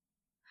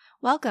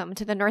Welcome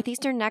to the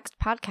Northeastern Next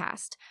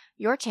podcast,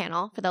 your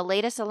channel for the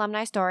latest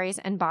alumni stories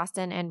in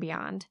Boston and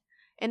beyond.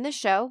 In this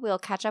show, we'll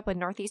catch up with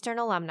Northeastern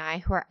alumni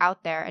who are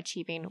out there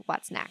achieving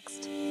what's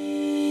next.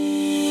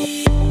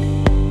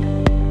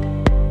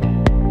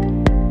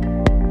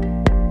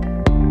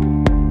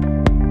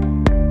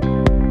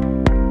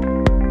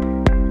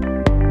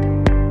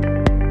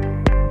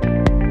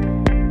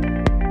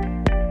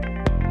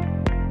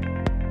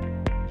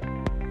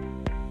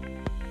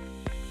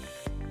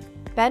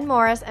 Ben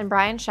Morris and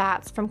Brian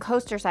Schatz from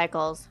Coaster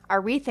Cycles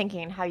are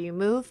rethinking how you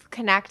move,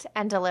 connect,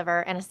 and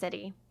deliver in a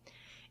city.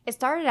 It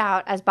started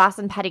out as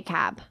Boston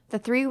Pedicab, the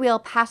three-wheel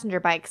passenger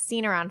bike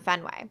seen around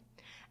Fenway,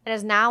 and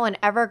is now an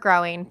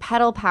ever-growing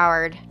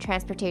pedal-powered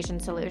transportation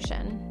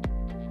solution.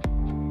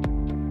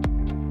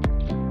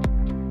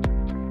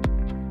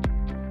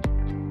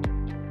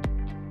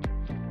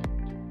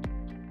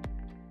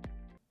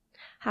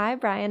 Hi,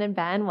 Brian and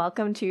Ben.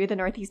 Welcome to the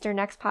Northeastern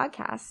Next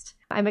podcast.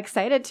 I'm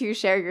excited to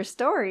share your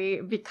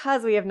story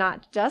because we have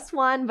not just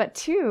one, but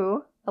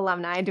two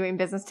alumni doing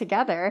business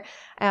together.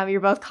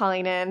 You're both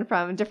calling in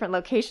from different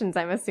locations,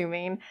 I'm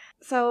assuming.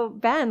 So,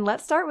 Ben,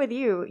 let's start with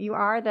you. You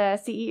are the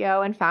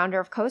CEO and founder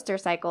of Coaster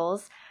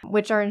Cycles,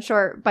 which are in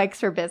short, Bikes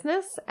for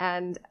Business.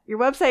 And your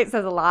website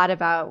says a lot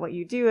about what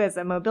you do as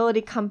a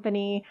mobility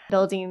company,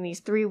 building these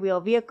three-wheel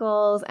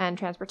vehicles and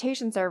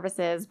transportation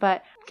services.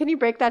 But can you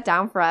break that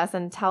down for us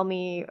and tell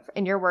me,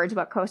 in your words,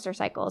 what Coaster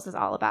Cycles is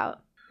all about?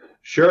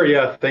 Sure.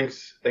 Yeah.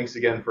 Thanks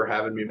again for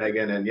having me,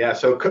 Megan. And yeah,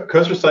 so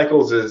Coaster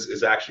Cycles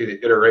is actually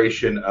the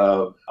iteration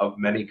of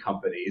many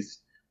companies,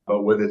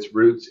 but with its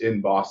roots in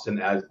Boston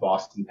as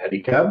Boston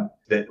Pedicab.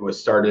 That was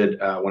started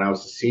when I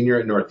was a senior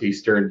at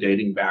Northeastern,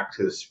 dating back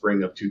to the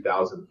spring of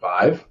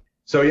 2005.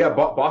 So yeah,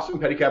 Boston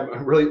Pedicab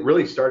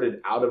really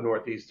started out of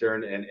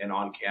Northeastern and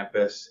on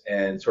campus,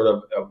 and sort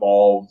of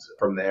evolved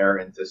from there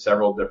into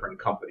several different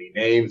company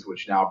names,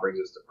 which now brings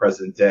us to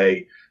present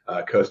day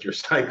Coaster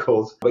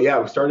Cycles. But yeah,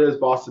 we started as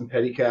Boston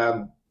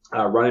Pedicab,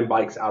 running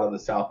bikes out of the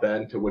South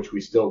End, to which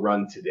we still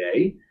run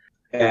today,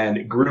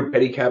 and grew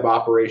pedicab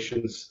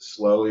operations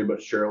slowly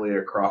but surely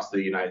across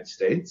the United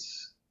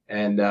States.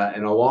 And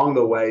along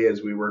the way,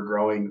 as we were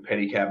growing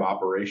pedicab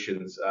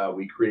operations,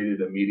 we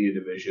created a media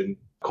division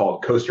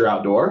called Coaster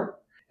Outdoor.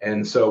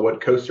 And so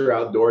what Coaster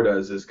Outdoor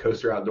does is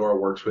Coaster Outdoor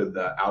works with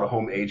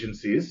out-of-home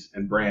agencies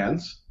and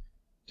brands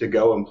to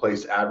go and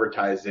place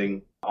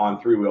advertising on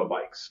three-wheel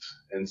bikes.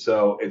 And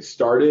so it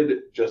started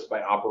just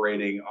by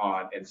operating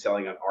on and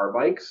selling on our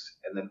bikes.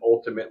 And then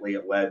ultimately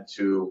it led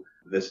to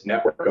this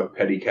network of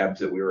pedicabs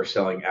that we were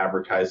selling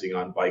advertising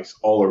on bikes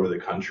all over the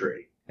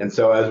country. And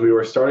so as we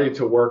were starting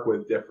to work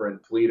with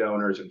different fleet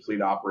owners and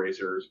fleet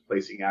operators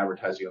placing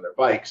advertising on their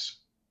bikes,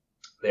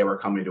 they were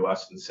coming to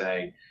us and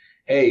saying,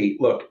 hey,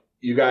 look,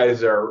 you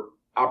guys are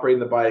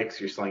operating the bikes,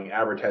 you're selling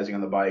advertising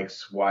on the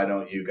bikes, why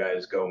don't you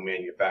guys go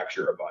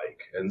manufacture a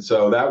bike? And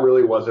so that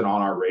really wasn't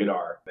on our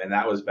radar. And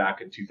that was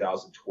back in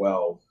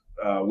 2012.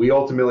 We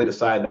ultimately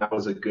decided that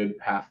was a good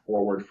path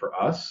forward for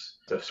us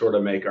to sort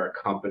of make our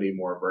company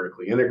more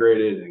vertically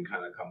integrated and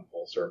kind of come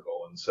full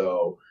circle. And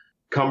so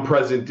come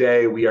present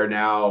day, we are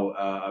now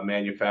a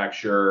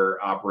manufacturer,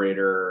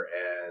 operator,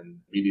 and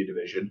media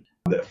division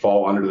that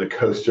fall under the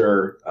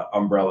Coaster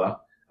umbrella.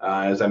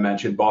 As I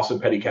mentioned, Boston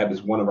Pedicab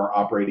is one of our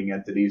operating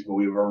entities, but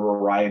we have a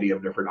variety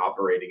of different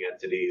operating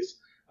entities,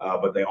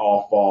 but they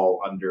all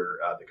fall under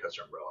the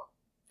Coaster umbrella.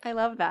 I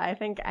love that. I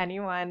think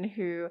anyone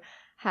who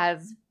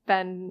has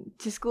been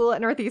to school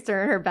at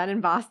Northeastern or been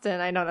in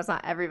Boston, I know that's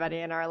not everybody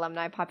in our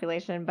alumni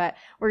population, but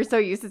we're so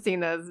used to seeing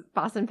those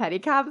Boston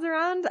Pedicabs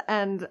around,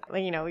 and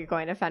you're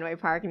going to Fenway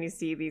Park and you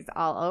see these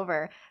all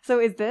over. So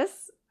is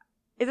this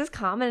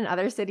common in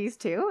other cities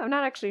too? I'm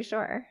not actually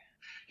sure.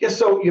 Yeah,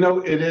 so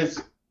it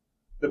is.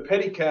 The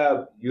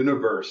pedicab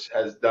universe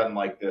has done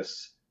like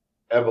this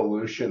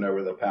evolution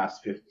over the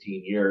past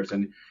 15 years.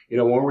 And,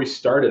 when we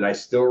started, I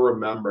still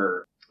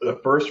remember the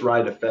first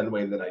ride to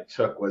Fenway that I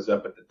took was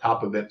up at the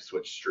top of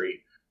Ipswich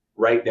Street,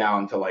 right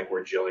down to like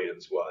where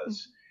Jillian's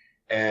was.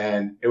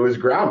 And it was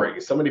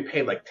groundbreaking. Somebody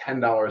paid like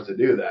 $10 to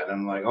do that. And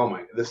I'm like, oh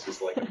my, this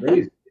is like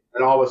amazing.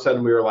 And all of a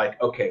sudden we were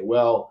like, okay,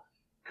 well,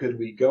 could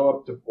we go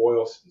up to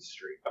Boylston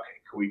Street? Okay,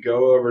 could we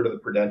go over to the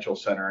Prudential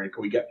Center, and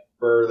could we get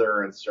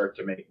further and start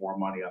to make more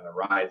money on the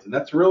rides? And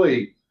that's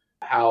really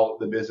how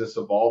the business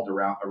evolved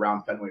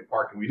around Fenway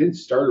Park. And we didn't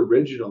start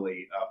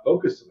originally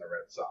focused on the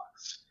Red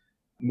Sox,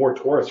 more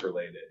tourist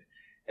related.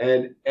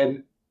 And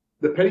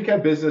the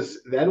pedicab business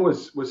then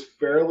was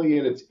fairly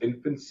in its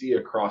infancy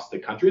across the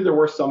country. There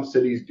were some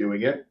cities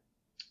doing it,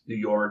 New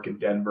York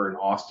and Denver and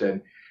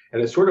Austin,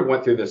 and it sort of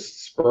went through this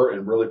spurt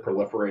and really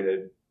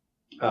proliferated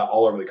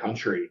all over the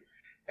country.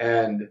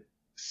 And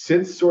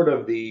since sort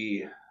of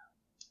the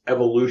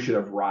evolution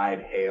of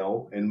ride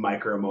hail and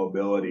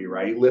micromobility,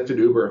 right, Lyft and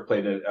Uber have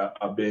played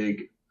a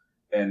big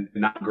and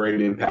not great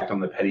impact on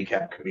the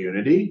pedicab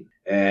community,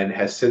 and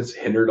has since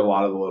hindered a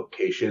lot of the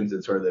locations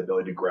and sort of the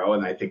ability to grow.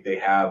 And I think they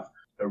have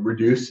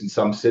reduced in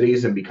some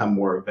cities and become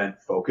more event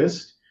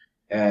focused.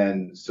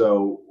 And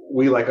so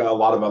we, like a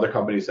lot of other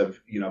companies, have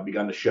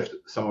begun to shift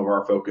some of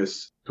our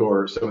focus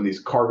towards some of these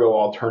cargo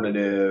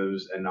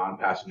alternatives and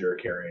non-passenger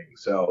carrying.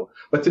 So,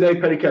 but today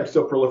pedicabs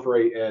still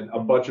proliferate in a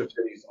bunch of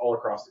cities all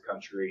across the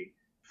country,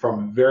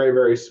 from very,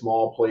 very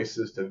small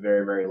places to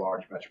very, very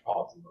large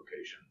metropolitan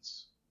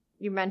locations.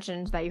 You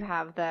mentioned that you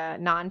have the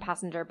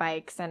non-passenger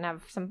bikes and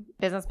have some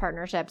business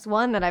partnerships.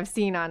 One that I've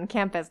seen on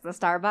campus, the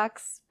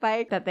Starbucks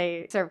bike that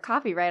they serve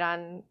coffee right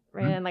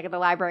in like the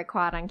library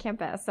quad on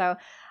campus. So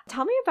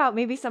tell me about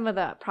maybe some of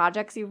the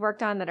projects you've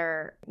worked on that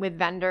are with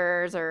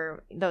vendors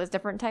or those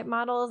different type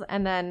models,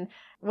 and then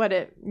what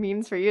it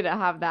means for you to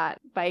have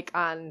that bike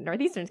on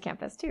Northeastern's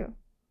campus too.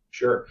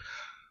 Sure.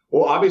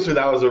 Well, obviously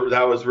that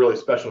was really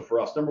special for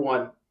us. Number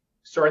one,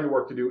 starting the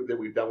work that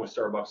we've done with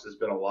Starbucks has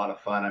been a lot of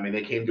fun. I mean,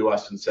 they came to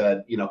us and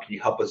said, can you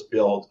help us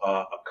build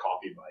a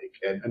coffee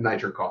bike, and a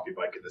nitro coffee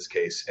bike in this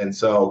case. And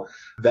so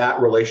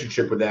that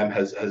relationship with them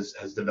has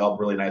developed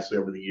really nicely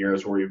over the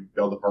years, where we've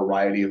built a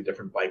variety of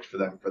different bikes for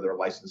them for their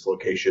licensed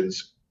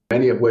locations,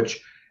 many of which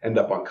end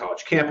up on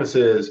college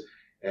campuses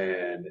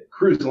and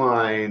cruise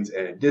lines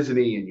and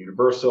Disney and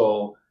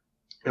Universal.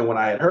 And when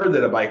I had heard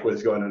that a bike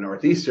was going to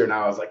Northeastern,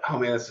 I was like, oh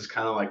man, this is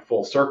kind of like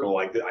full circle.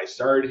 Like, I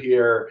started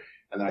here,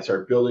 and then I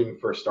started building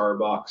for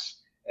Starbucks,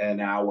 and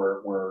now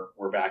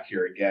we're back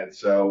here again.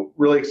 So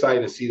really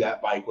excited to see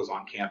that bike was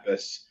on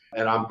campus,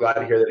 and I'm glad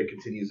to hear that it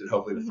continues and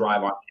hopefully to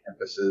thrive on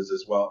campuses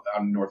as well,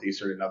 on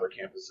Northeastern and other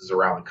campuses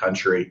around the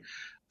country.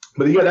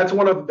 But yeah,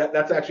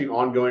 that's actually an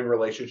ongoing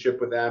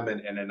relationship with them,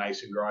 and a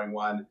nice and growing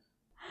one.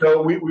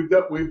 So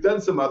we've done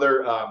some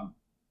other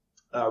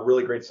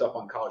really great stuff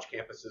on college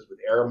campuses with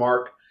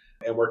Aramark.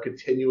 And we're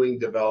continuing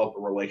to develop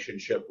a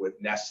relationship with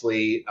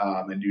Nestle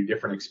and do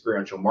different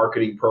experiential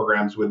marketing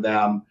programs with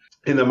them.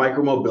 In the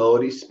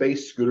micromobility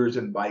space, scooters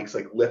and bikes,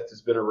 like Lyft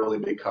has been a really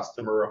big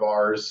customer of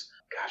ours.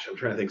 Gosh, I'm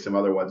trying to think some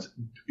other ones.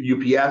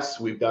 UPS,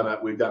 we've done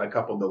a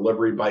couple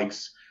delivery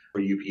bikes for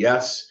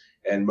UPS.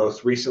 And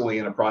most recently,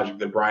 in a project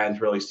that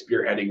Brian's really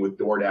spearheading with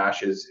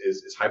DoorDash,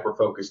 is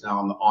hyper-focused now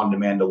on the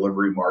on-demand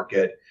delivery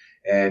market,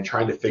 and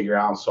trying to figure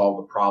out and solve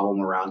the problem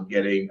around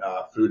getting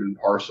food and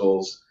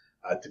parcels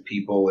to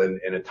people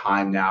in a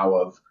time now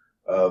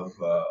of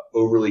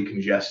overly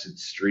congested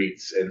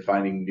streets, and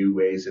finding new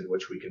ways in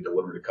which we can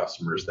deliver to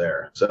customers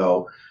there.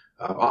 So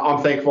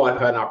I'm thankful I've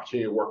had an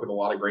opportunity to work with a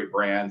lot of great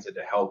brands and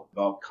to help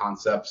develop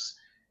concepts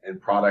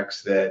and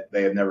products that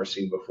they have never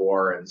seen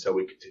before. And so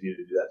we continue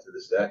to do that to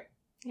this day.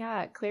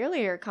 Yeah,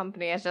 clearly your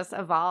company has just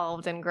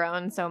evolved and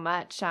grown so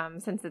much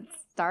since it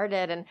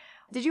started. And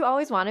did you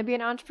always want to be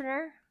an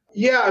entrepreneur?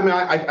 Yeah, I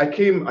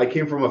mean, I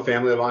came from a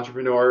family of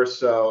entrepreneurs,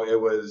 so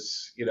it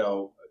was,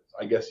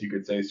 I guess you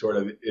could say sort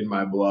of in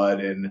my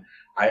blood. And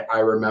I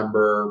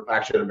remember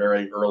actually at a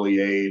very early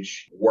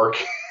age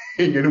working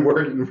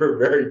for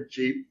very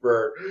cheap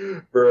for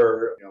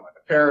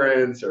my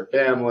parents or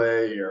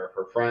family or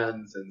for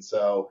friends. And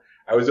so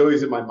I was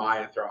always in my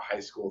mind throughout high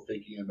school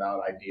thinking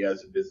about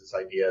ideas and business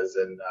ideas.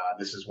 And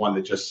this is one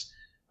that just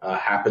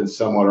happened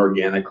somewhat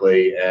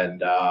organically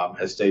and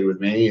has stayed with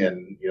me,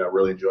 and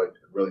really enjoyed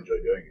doing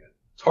it.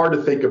 It's hard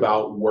to think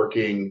about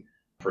working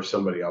for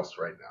somebody else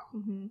right now.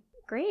 Mm-hmm.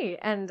 Great.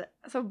 And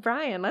so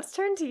Brian, let's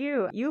turn to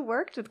you. You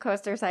worked with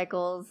Coaster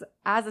Cycles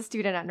as a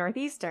student at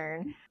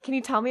Northeastern. Can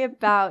you tell me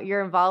about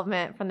your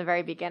involvement from the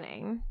very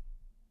beginning?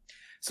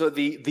 So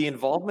the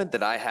involvement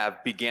that I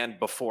have began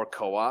before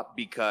co-op,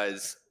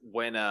 because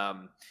when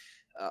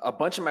a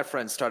bunch of my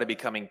friends started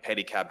becoming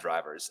pedicab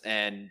drivers,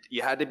 and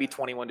you had to be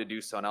 21 to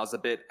do so. And I was a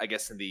bit, I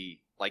guess, in the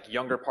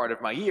younger part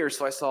of my years.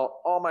 So I saw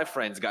all my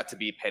friends got to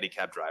be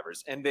pedicab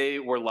drivers, and they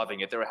were loving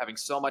it. They were having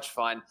so much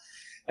fun.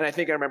 And I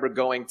think I remember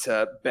going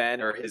to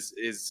Ben or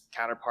his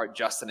counterpart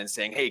Justin and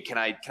saying, "Hey, can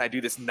I do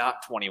this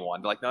not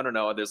 21?" They're like,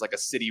 no, there's like a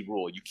city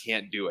rule. You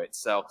can't do it.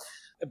 So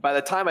by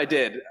the time I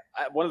did,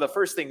 one of the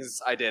first things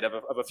I did of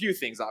a few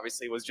things,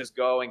 obviously, was just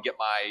go and get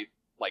my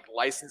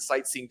licensed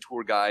sightseeing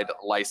tour guide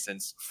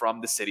license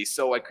from the city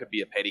so I could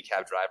be a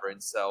pedicab driver.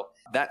 And so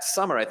that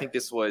summer, I think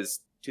this was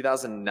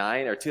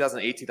 2009 or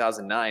 2008,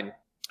 2009,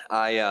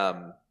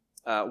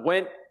 I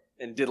went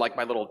and did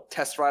my little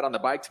test ride on the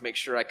bike to make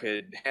sure I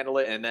could handle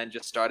it, and then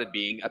just started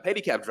being a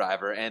pedicab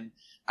driver. And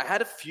I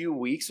had a few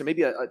weeks or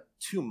maybe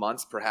 2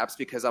 months perhaps,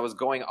 because I was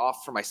going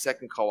off for my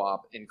second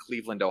co-op in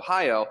Cleveland,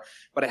 Ohio,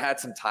 but I had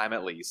some time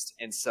at least.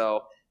 And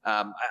so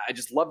I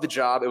just loved the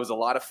job. It was a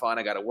lot of fun.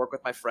 I got to work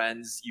with my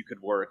friends. You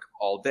could work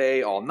all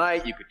day, all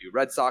night. You could do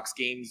Red Sox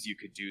games. You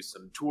could do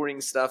some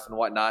touring stuff and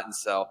whatnot. And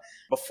so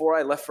before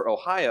I left for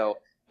Ohio,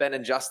 Ben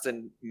and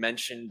Justin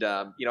mentioned,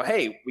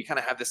 hey, we kind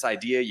of have this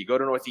idea. You go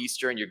to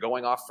Northeastern, you're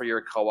going off for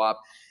your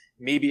co-op.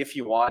 Maybe if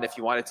you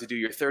wanted to do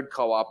your third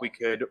co-op, we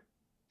could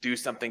do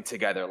something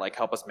together,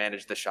 help us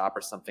manage the shop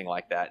or something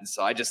like that. And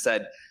so I just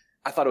said,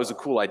 I thought it was a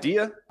cool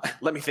idea.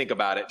 Let me think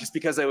about it, just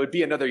because it would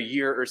be another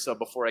year or so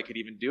before I could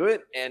even do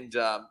it. And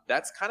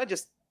that's kind of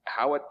just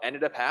how it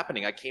ended up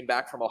happening. I came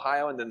back from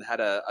Ohio and then had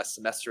a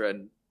semester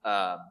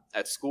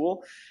at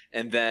school.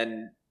 And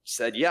then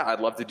said, yeah, I'd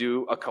love to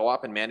do a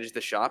co-op and manage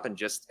the shop and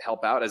just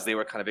help out as they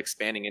were kind of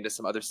expanding into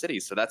some other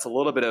cities. So that's a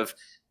little bit of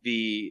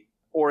the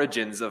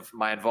origins of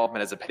my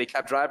involvement as a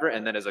pedicab driver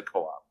and then as a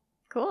co-op.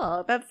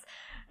 Cool.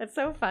 It's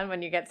so fun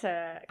when you get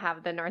to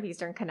have the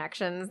Northeastern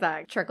connections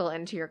that trickle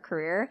into your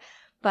career.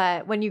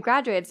 But when you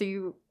graduated,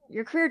 so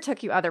your career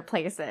took you other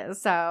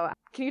places. So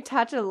can you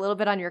touch a little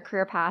bit on your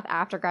career path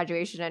after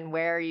graduation and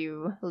where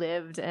you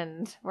lived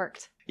and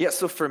worked? Yeah,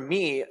 so for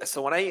me,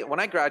 so when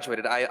I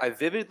graduated, I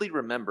vividly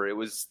remember it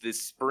was the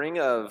spring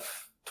of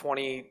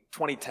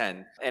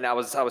 2010, and I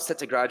was set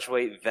to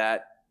graduate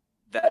that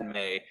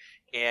May.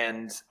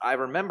 And I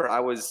remember I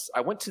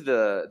went to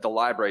the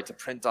library to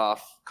print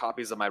off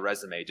copies of my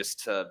resume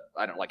just to,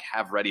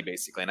 have ready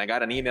basically. And I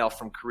got an email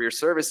from Career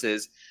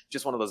Services,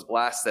 just one of those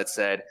blasts that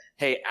said,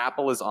 hey,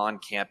 Apple is on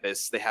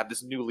campus. They have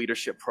this new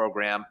leadership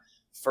program.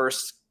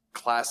 First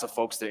class of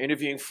folks they're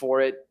interviewing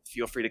for it.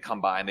 Feel free to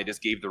come by. And they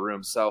just gave the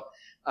room. So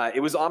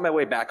it was on my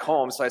way back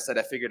home. So I said,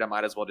 I figured I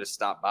might as well just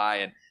stop by,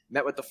 and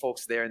met with the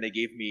folks there. And they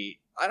gave me,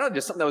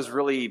 just something that was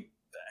really,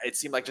 it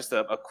seemed like just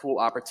a cool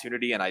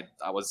opportunity. And I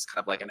was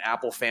kind of like an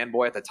Apple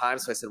fanboy at the time.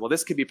 So I said, well,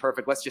 this could be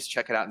perfect. Let's just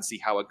check it out and see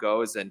how it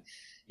goes. And,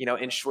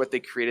 in short, they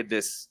created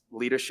this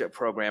leadership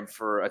program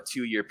for a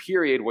 2-year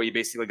period where you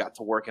basically got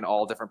to work in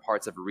all different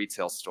parts of a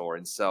retail store.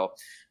 And so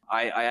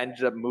I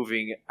ended up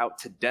moving out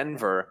to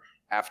Denver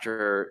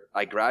after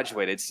I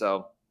graduated.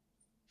 So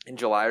in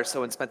July or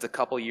so, and spent a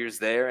couple years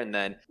there. And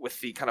then with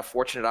the kind of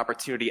fortunate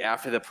opportunity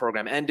after the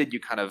program ended, you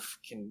kind of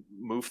can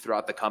move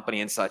throughout the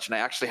company and such. And I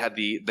actually had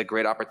the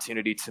great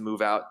opportunity to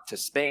move out to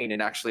Spain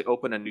and actually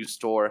open a new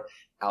store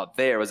out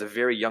there. It was a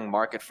very young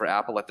market for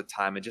Apple at the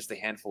time and just a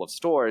handful of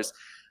stores.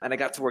 And I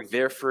got to work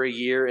there for a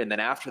year. And then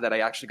after that,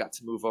 I actually got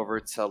to move over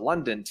to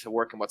London to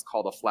work in what's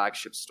called a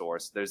flagship store.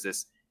 So there's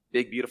this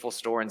big, beautiful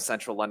store in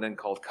central London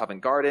called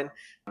Covent Garden.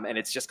 And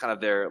it's just kind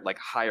of their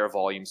higher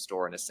volume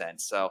store in a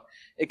sense. So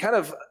it kind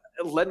of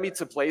led me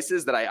to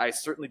places that I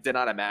certainly did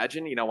not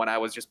imagine, when I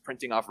was just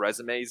printing off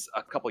resumes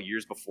a couple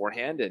years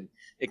beforehand. And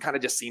it kind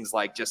of just seems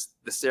like just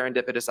the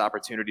serendipitous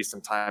opportunity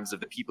sometimes of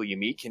the people you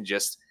meet can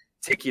just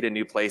take you to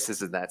new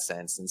places in that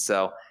sense. And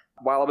so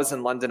while I was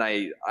in London,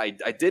 I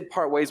did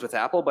part ways with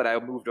Apple, but I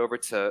moved over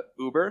to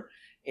Uber.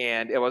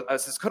 And it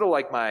was just kind of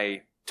like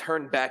my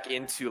turn back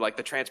into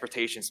the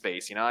transportation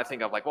space. I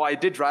think of I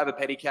did drive a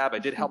pedicab. I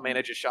did help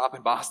manage a shop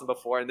in Boston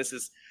before. And this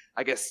is,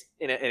 I guess,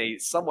 in a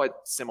somewhat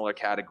similar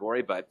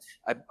category, but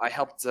I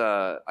helped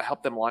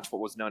them launch what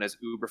was known as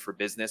Uber for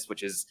Business,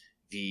 which is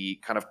the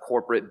kind of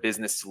corporate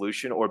business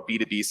solution or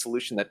B2B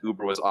solution that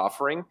Uber was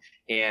offering,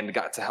 and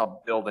got to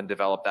help build and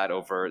develop that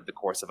over the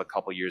course of a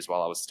couple years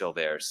while I was still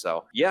there.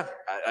 So yeah,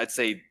 I'd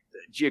say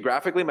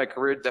geographically, my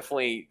career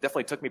definitely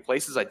took me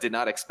places I did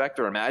not expect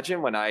or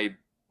imagine when I,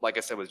 like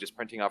I said, was just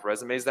printing off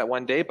resumes that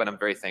one day, but I'm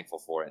very thankful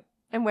for it.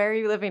 And where are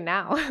you living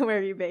now? Where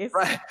are you based?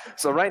 Right.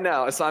 So right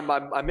now,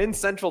 I'm in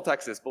Central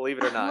Texas, believe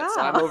it or not. Wow.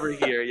 So I'm over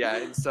here. Yeah.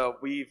 And so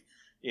we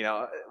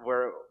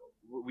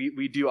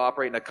do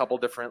operate in a couple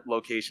different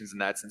locations in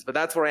that sense, but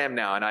that's where I am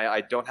now. And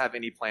I don't have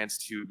any plans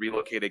to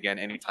relocate again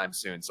anytime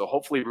soon. So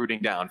hopefully rooting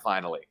down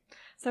finally.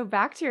 So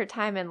back to your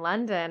time in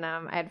London,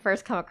 I had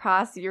first come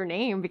across your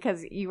name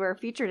because you were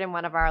featured in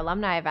one of our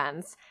alumni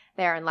events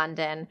there in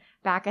London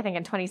back, I think,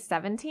 in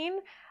 2017.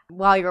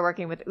 While you were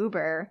working with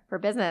Uber for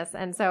Business.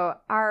 And so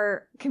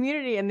our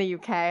community in the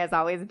UK has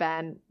always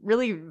been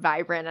really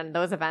vibrant, and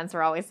those events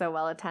are always so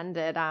well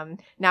attended.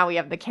 Now we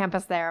have the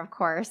campus there, of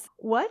course.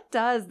 What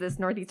does this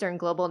Northeastern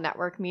Global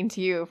Network mean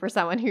to you for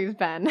someone who's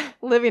been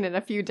living in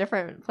a few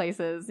different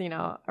places,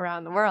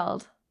 around the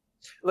world?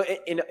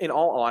 In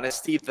all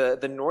honesty,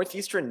 the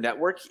Northeastern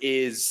Network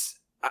is,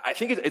 I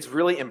think it's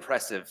really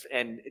impressive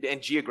and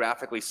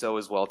geographically so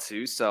as well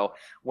too. So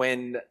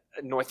when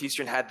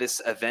Northeastern had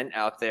this event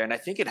out there, and I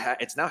think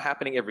it's now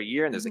happening every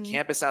year, and there's a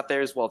campus out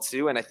there as well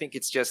too. And I think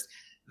it's just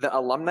the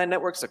alumni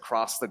networks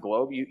across the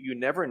globe. You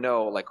never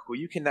know who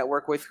you can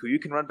network with, who you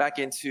can run back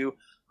into,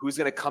 who's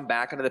going to come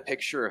back into the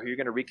picture, or who you're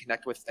going to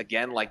reconnect with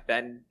again, like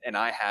Ben and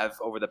I have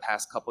over the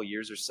past couple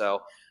years or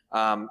so.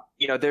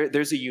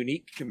 There's a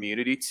unique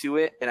community to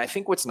it. And I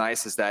think what's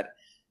nice is that,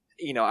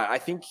 I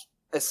think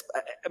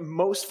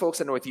most folks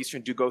at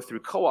Northeastern do go through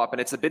co-op, and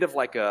it's a bit of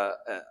like a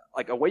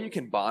way you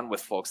can bond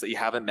with folks that you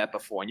haven't met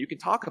before, and you can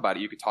talk about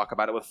it. You can talk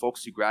about it with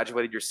folks who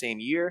graduated your same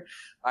year.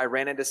 I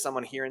ran into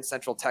someone here in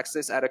Central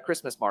Texas at a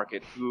Christmas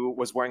market who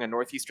was wearing a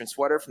Northeastern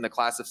sweater from the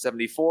class of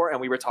 '74,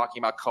 and we were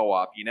talking about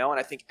co-op, and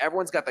I think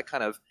everyone's got that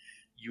kind of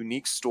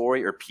unique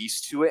story or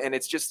piece to it, and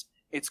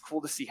it's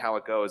cool to see how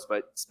it goes.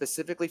 But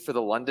specifically for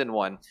the London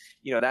one,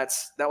 that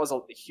was a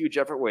huge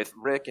effort with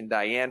Rick and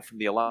Diane from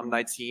the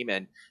alumni team,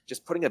 and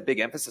just putting a big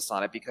emphasis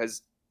on it,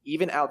 because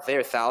even out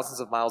there, thousands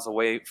of miles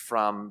away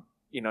from,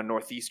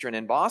 Northeastern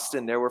in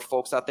Boston, there were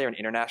folks out there and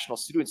international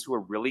students who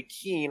were really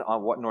keen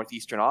on what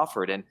Northeastern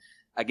offered. And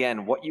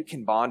again, what you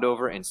can bond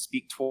over and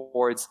speak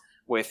towards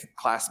with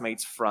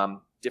classmates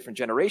from different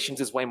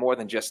generations is way more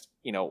than just,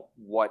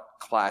 what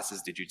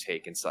classes did you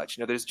take and such.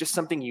 There's just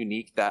something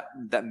unique that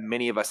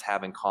many of us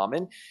have in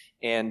common,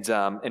 and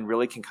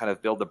really can kind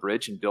of build the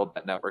bridge and build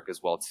that network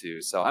as well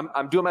too. So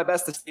I'm doing my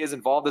best to stay as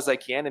involved as I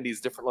can in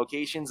these different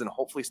locations and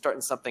hopefully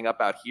starting something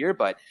up out here.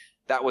 But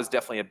that was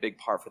definitely a big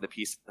part for the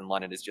piece in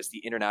London, is just the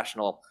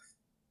international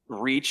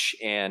reach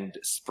and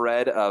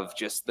spread of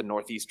just the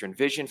Northeastern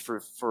vision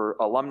for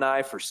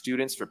alumni, for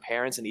students, for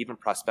parents, and even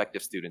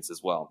prospective students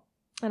as well.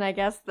 And I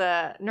guess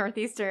the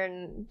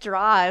Northeastern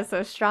draw is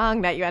so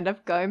strong that you end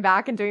up going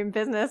back and doing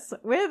business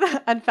with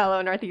a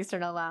fellow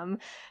Northeastern alum.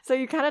 So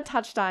you kind of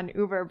touched on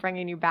Uber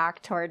bringing you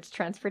back towards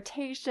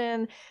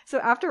transportation. So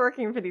after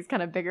working for these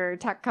kind of bigger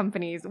tech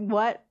companies,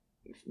 what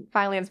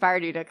finally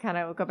inspired you to kind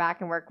of go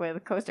back and work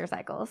with Coaster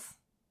Cycles?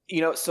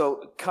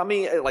 So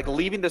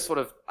leaving this sort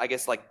of, I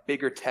guess, like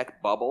bigger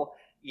tech bubble,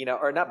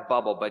 or not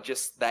bubble, but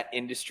just that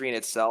industry in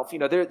itself,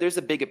 there's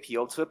a big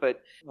appeal to it.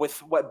 But with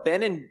what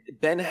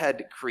Ben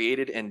had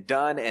created and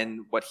done,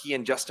 and what he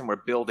and Justin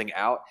were building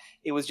out,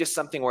 it was just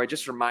something where it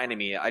just reminded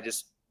me, I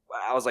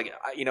was like,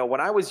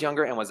 when I was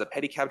younger and was a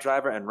pedicab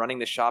driver and running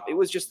the shop, it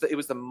was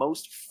the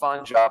most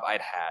fun job I'd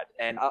had.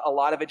 And a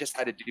lot of it just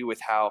had to do with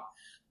how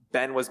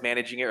Ben was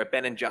managing it, or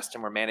Ben and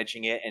Justin were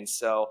managing it. And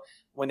so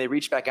when they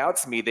reached back out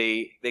to me,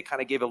 they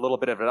kind of gave a little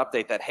bit of an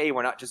update that, hey,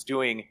 we're not just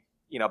doing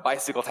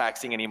bicycle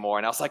taxing anymore.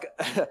 And I was like,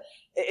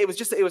 it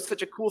was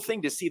such a cool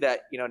thing to see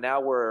that, now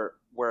we're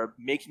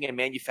making and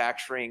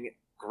manufacturing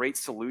great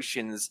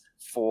solutions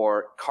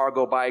for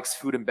cargo bikes,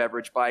 food and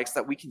beverage bikes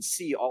that we can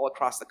see all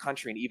across the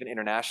country and even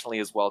internationally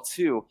as well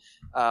too.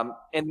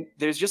 And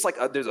there's just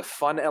there's a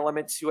fun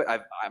element to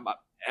it.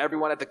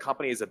 Everyone at the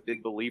company is a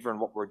big believer in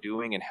what we're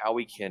doing and how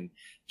we can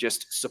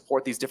just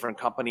support these different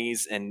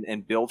companies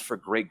and build for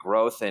great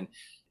growth. And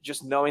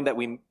just knowing that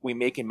we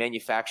make and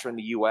manufacture in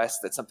the U.S.,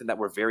 that's something that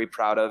we're very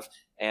proud of.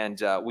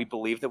 And we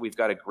believe that we've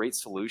got a great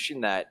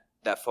solution that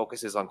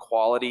focuses on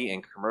quality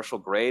and commercial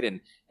grade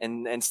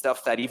and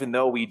stuff that, even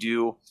though we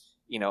do,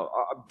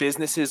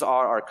 businesses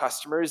are our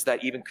customers,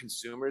 that even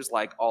consumers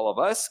like all of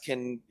us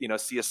can,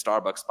 see a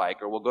Starbucks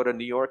bike, or we'll go to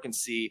New York and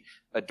see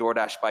a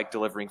DoorDash bike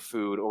delivering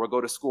food, or we'll go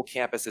to school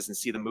campuses and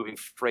see them moving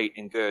freight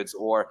and goods,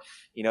 or,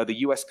 the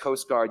U.S.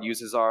 Coast Guard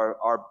uses our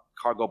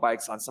cargo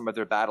bikes on some of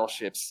their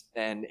battleships.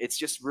 And it's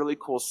just really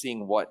cool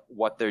seeing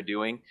what they're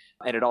doing.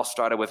 And it all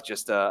started with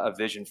just a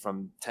vision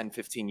from 10,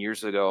 15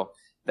 years ago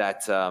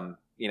that,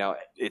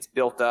 it's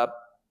built up.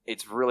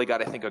 It's really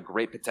got, I think, a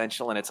great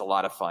potential, and it's a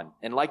lot of fun.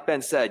 And like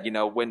Ben said,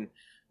 when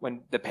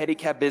the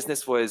pedicab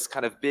business was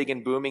kind of big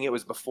and booming, it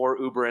was before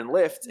Uber and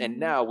Lyft, and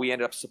now we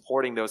end up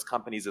supporting those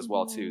companies as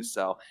well too.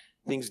 So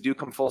things do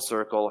come full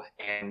circle,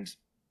 and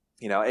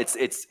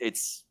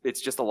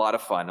it's just a lot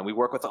of fun. And we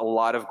work with a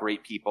lot of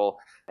great people,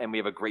 and we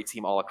have a great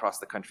team all across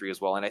the country as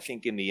well. And I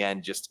think in the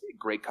end, just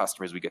great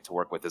customers we get to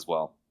work with as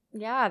well.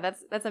 Yeah,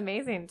 that's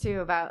amazing too,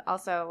 about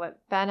also what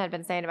Ben had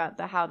been saying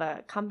about how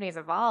the company's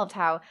evolved,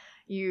 how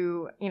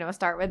you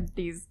start with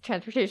these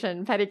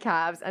transportation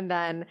pedicabs, and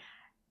then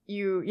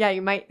you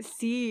might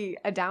see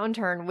a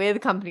downturn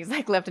with companies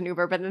like Lyft and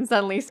Uber, but then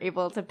suddenly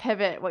able to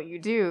pivot what you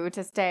do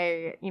to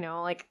stay,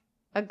 like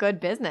a good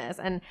business.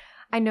 And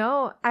I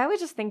know I always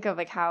just think of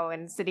how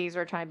in cities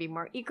we're trying to be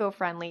more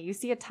eco-friendly, you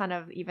see a ton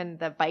of even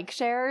the bike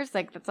shares,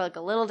 that's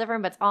a little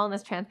different, but it's all in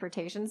this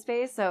transportation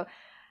space. So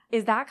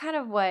is that kind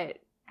of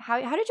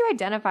how did you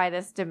identify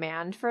this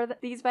demand for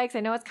these bikes?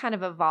 I know it's kind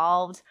of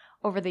evolved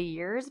over the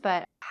years,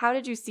 but how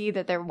did you see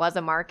that there was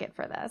a market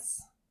for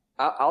this?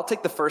 I'll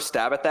take the first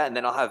stab at that, and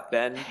then I'll have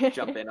Ben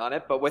jump in on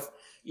it. But with,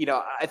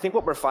 I think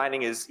what we're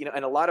finding is,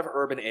 in a lot of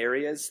urban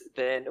areas,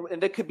 and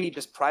that could be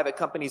just private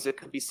companies, it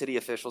could be city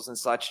officials and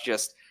such,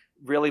 just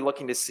really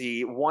looking to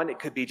see, one, it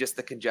could be just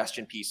the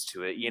congestion piece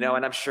to it,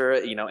 and I'm sure,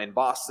 in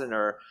Boston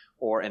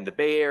or in the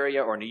Bay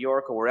Area or New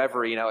York or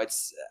wherever,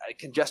 it's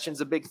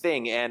congestion's a big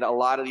thing. And a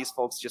lot of these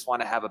folks just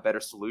want to have a better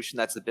solution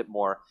that's a bit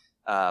more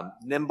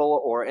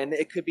nimble, and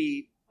it could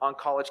be on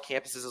college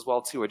campuses as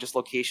well too, or just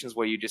locations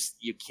where you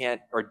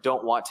can't or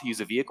don't want to use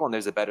a vehicle, and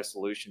there's a better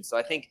solution. So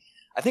I think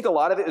a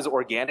lot of it is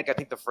organic. I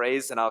think the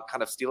phrase, and I'll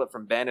kind of steal it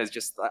from Ben, is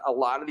just a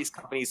lot of these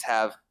companies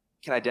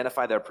can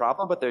identify their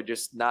problem, but they're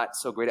just not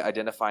so great at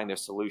identifying their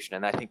solution.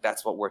 And I think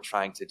that's what we're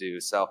trying to do.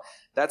 So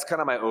that's kind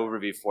of my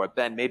overview for it.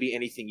 Ben, maybe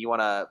anything you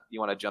wanna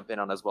jump in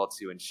on as well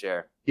too and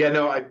share. Yeah,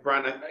 no,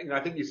 Brian, I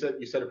think you said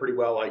it pretty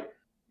well.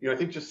 I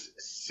think just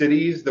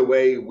cities, the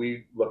way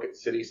we look at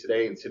cities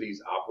today and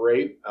cities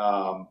operate,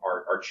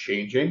 are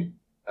changing.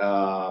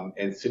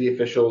 And city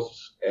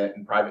officials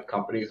and private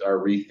companies are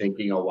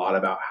rethinking a lot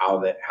about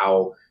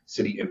how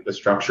city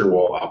infrastructure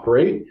will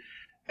operate.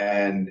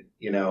 And,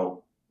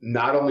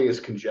 not only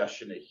is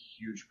congestion a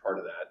huge part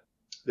of that,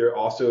 there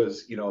also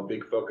is, a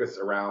big focus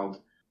around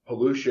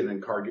pollution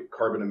and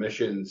carbon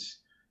emissions,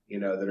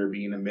 that are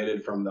being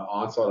emitted from the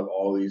onslaught of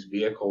all these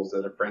vehicles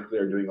that frankly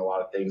are doing a lot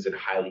of things in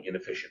highly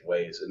inefficient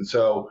ways. And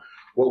so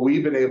what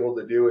we've been able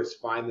to do is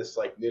find this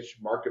niche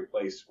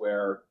marketplace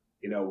where,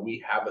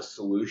 we have a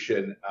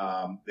solution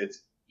that's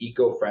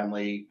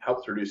eco-friendly,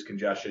 helps reduce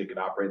congestion, it can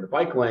operate in the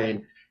bike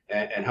lane,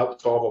 and help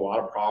solve a lot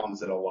of problems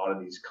that a lot of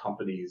these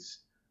companies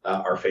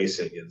are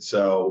facing. And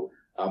so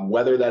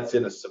whether that's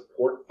in a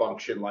support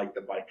function like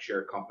the bike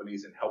share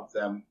companies and help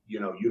them,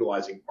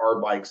 utilizing our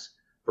bikes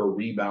for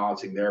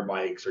rebalancing their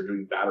bikes or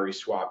doing battery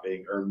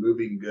swapping or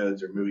moving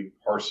goods or moving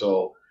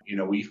parcel,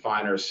 we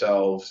find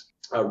ourselves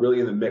really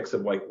in the mix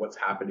of like what's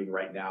happening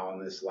right now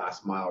in this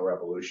last mile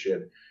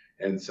revolution.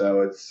 And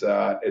so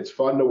it's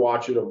fun to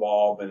watch it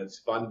evolve, and it's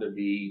fun to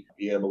be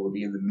able to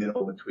be in the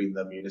middle between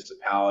the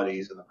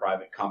municipalities and the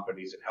private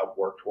companies and help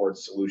work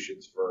towards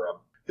solutions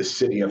for the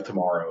city of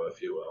tomorrow,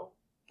 if you will.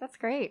 That's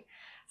great.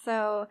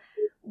 So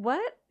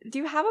what do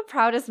you have a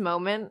proudest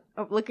moment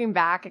of looking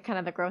back at kind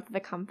of the growth of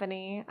the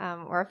company,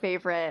 or a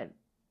favorite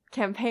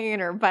campaign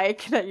or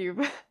bike that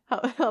you've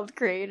helped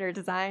create or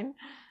design?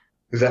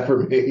 Is that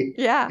for me?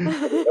 Yeah.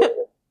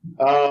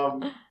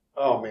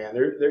 Oh man,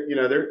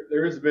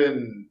 there's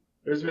been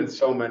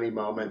so many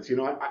moments.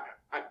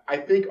 I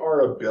think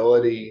our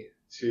ability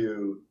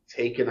to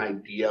take an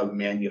idea of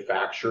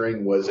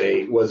manufacturing was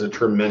a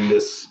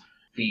tremendous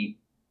feat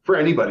for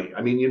anybody.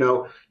 I mean,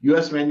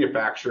 U.S.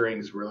 manufacturing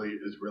is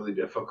really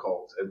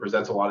difficult and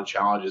presents a lot of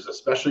challenges,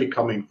 especially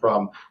coming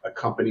from a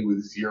company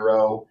with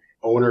zero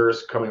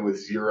owners, coming with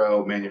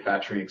zero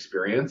manufacturing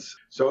experience.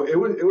 So it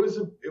was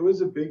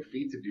a big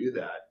feat to do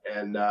that.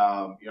 And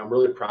I'm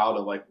really proud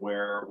of like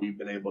where we've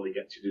been able to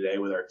get to today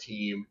with our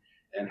team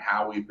and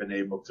how we've been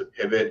able to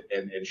pivot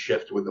and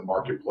shift with the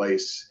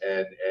marketplace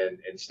and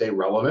stay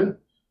relevant.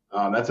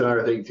 That's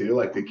another thing too,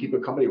 like to keep a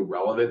company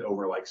relevant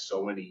over like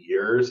so many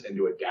years and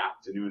to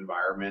adapt to new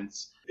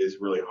environments is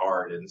really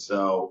hard. And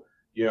so,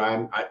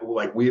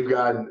 we've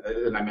gotten,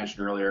 and I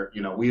mentioned earlier,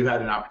 we've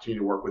had an opportunity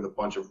to work with a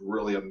bunch of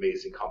really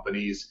amazing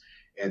companies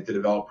and to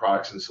develop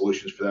products and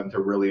solutions for them to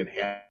really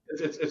enhance.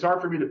 It's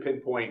hard for me to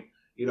pinpoint,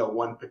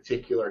 one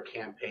particular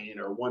campaign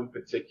or one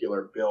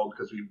particular build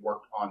because we've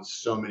worked on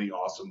so many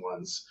awesome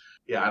ones.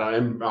 Yeah, I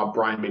don't know,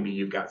 Brian, maybe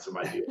you've got some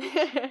ideas.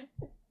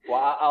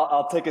 Well,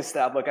 I'll take a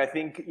stab. Look, I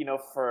think,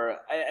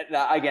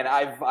 again,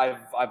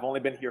 I've only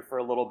been here for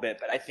a little bit,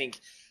 but I think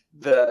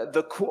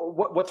the cool,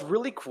 what's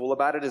really cool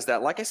about it is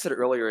that, like I said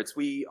earlier,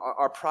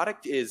 our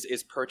product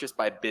is purchased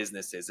by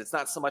businesses. It's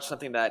not so much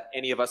something that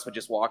any of us would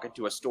just walk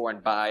into a store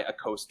and buy a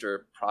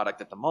coaster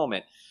product at the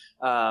moment.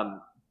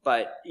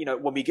 But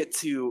when we get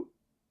to,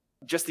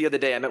 just the other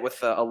day, I met with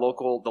the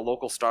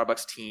local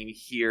Starbucks team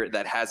here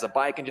that has a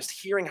bike, and just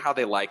hearing how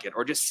they like it,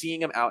 or just seeing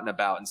them out and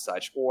about and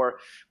such. Or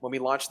when we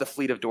launched the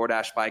fleet of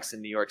DoorDash bikes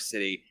in New York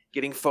City,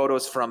 getting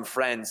photos from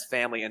friends,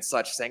 family, and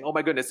such, saying, "Oh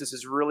my goodness, this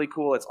is really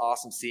cool. It's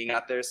awesome seeing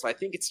out there." So I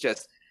think it's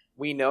just,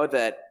 we know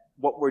that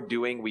what we're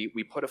doing,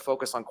 we put a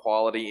focus on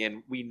quality,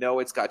 and we know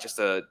it's got just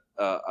a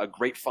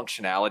great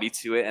functionality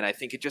to it. And I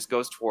think it just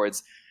goes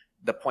towards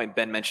the point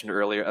Ben mentioned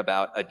earlier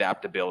about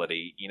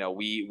adaptability.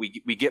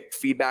 We get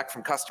feedback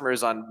from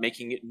customers on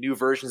making new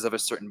versions of a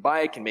certain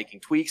bike and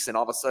making tweaks, and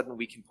all of a sudden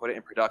we can put it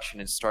in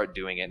production and start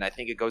doing it. And I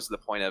think it goes to the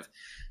point of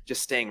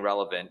just staying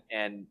relevant.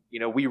 And,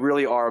 we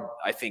really are,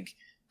 I think,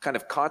 kind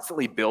of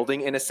constantly building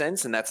in a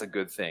sense, and that's a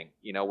good thing.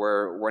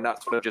 We're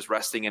not sort of just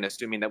resting and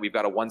assuming that we've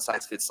got a one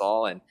size fits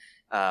all. And,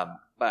 but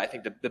I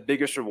think the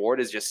biggest reward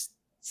is just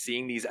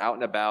seeing these out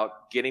and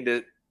about, getting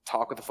to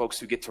talk with the folks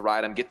who get to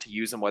ride them, get to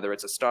use them, whether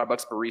it's a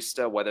Starbucks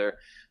barista, whether,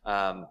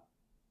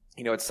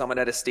 it's someone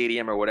at a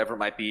stadium or whatever it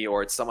might be,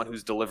 or it's someone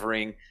who's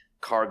delivering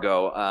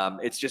cargo.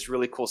 It's just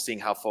really cool seeing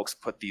how folks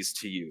put these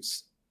to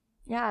use.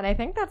 Yeah, and I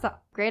think that's a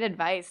great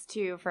advice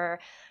too for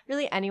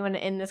really anyone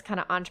in this kind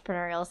of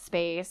entrepreneurial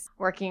space,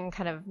 working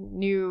kind of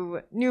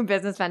new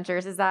business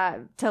ventures, is that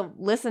to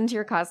listen to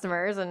your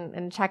customers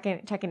and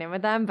checking in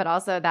with them, but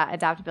also that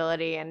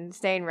adaptability and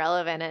staying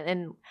relevant.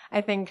 And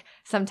I think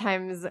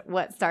sometimes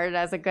what started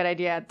as a good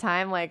idea at the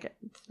time, like,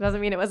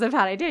 doesn't mean it was a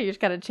bad idea. You just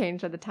got to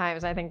change with the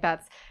times. I think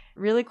that's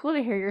really cool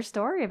to hear your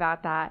story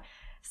about that.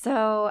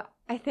 So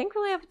I think we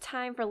only have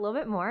time for a little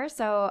bit more.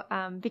 So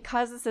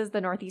because this is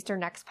the Northeastern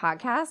Next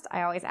podcast,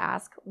 I always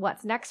ask,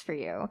 what's next for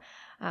you?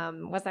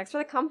 What's next for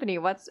the company?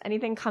 What's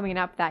anything coming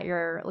up that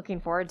you're looking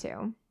forward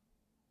to?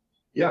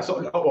 Yeah,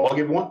 so I'll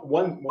give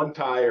one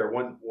tie or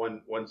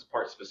one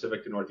part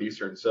specific to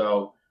Northeastern.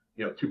 So,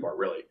 two-part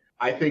really.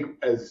 I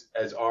think as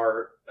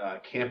our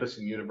campus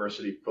and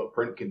university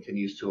footprint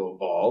continues to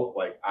evolve,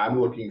 like,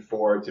 I'm looking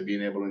forward to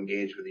being able to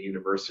engage with the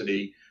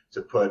university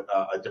to put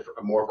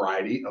a more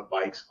variety of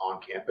bikes on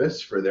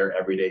campus for their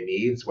everyday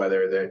needs,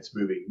 whether it's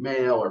moving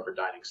mail or for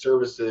dining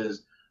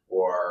services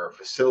or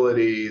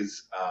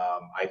facilities.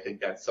 I think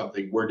that's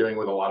something we're doing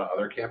with a lot of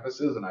other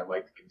campuses, and I'd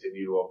like to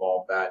continue to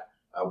evolve that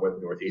with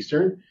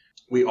Northeastern.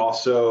 We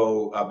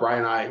also, Brian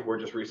and I were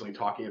just recently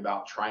talking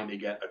about trying to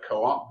get a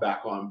co-op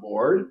back on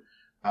board.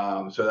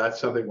 So that's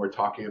something we're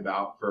talking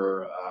about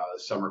for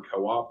summer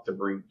co-op to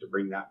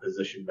bring that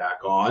position back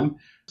on.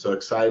 So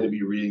excited to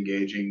be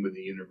re-engaging with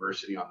the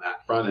university on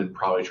that front and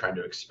probably trying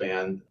to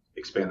expand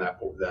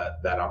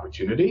that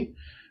opportunity.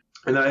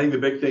 And then I think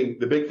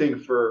the big thing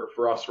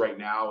for us right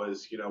now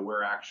is,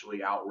 we're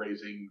actually out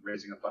raising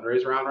a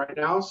fundraiser round right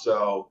now.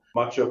 So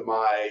much of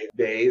my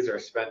days are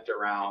spent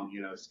around,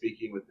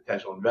 speaking with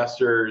potential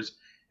investors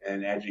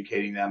and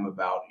educating them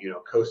about,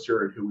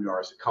 Coaster and who we are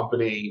as a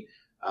company,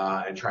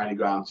 and trying to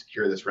go out and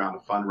secure this round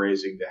of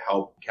fundraising to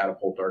help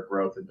catapult our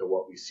growth into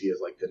what we see as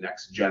like the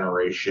next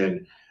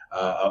generation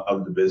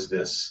of the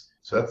business.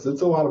 So that's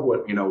a lot of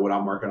what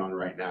I'm working on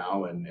right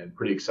now, and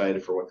pretty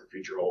excited for what the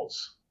future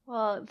holds.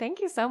 Well,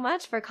 thank you so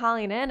much for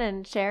calling in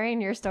and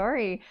sharing your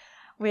story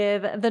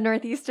with the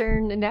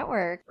Northeastern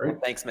Network.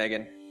 Great. Thanks,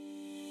 Megan.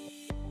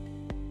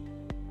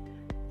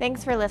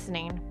 Thanks for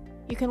listening.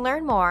 You can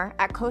learn more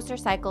at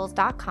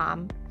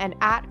coastercycles.com and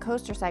at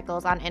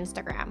coastercycles on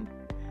Instagram.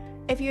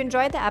 If you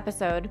enjoyed the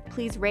episode,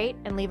 please rate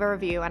and leave a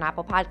review on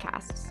Apple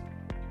Podcasts.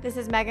 This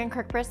is Megan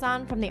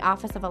Kirkbrisson from the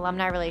Office of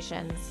Alumni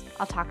Relations.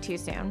 I'll talk to you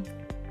soon.